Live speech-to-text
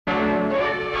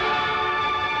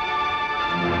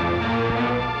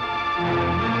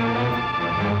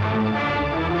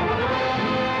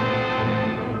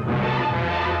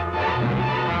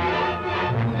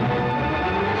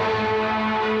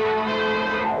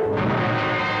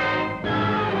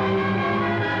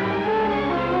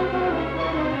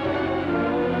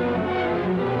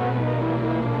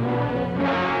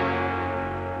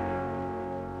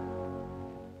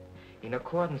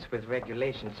accordance with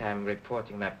regulations, I'm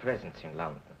reporting my presence in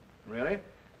London. Really?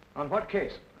 On what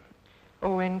case?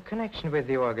 Oh, in connection with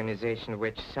the organization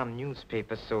which some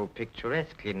newspapers so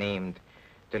picturesquely named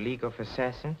the League of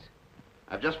Assassins.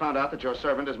 I've just found out that your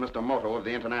servant is Mr. Moto of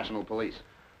the International Police.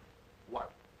 What?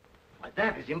 Why,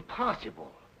 that is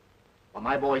impossible. Well,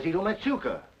 my boy's Ito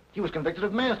Matsuka. He was convicted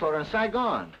of manslaughter in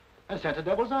Saigon and sent to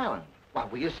Devil's Island. Why,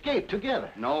 we escaped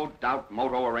together. No doubt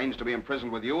Moto arranged to be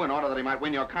imprisoned with you in order that he might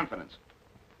win your confidence.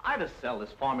 I'd sell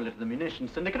this formula to the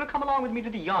munitions syndicate or come along with me to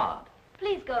the yard.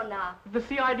 Please go now. If the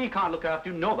CID can't look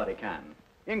after you, nobody can.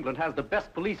 England has the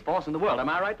best police force in the world. Am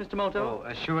I right, Mr. Moto? Oh,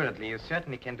 assuredly. You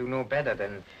certainly can do no better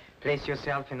than place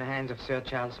yourself in the hands of Sir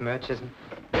Charles Murchison.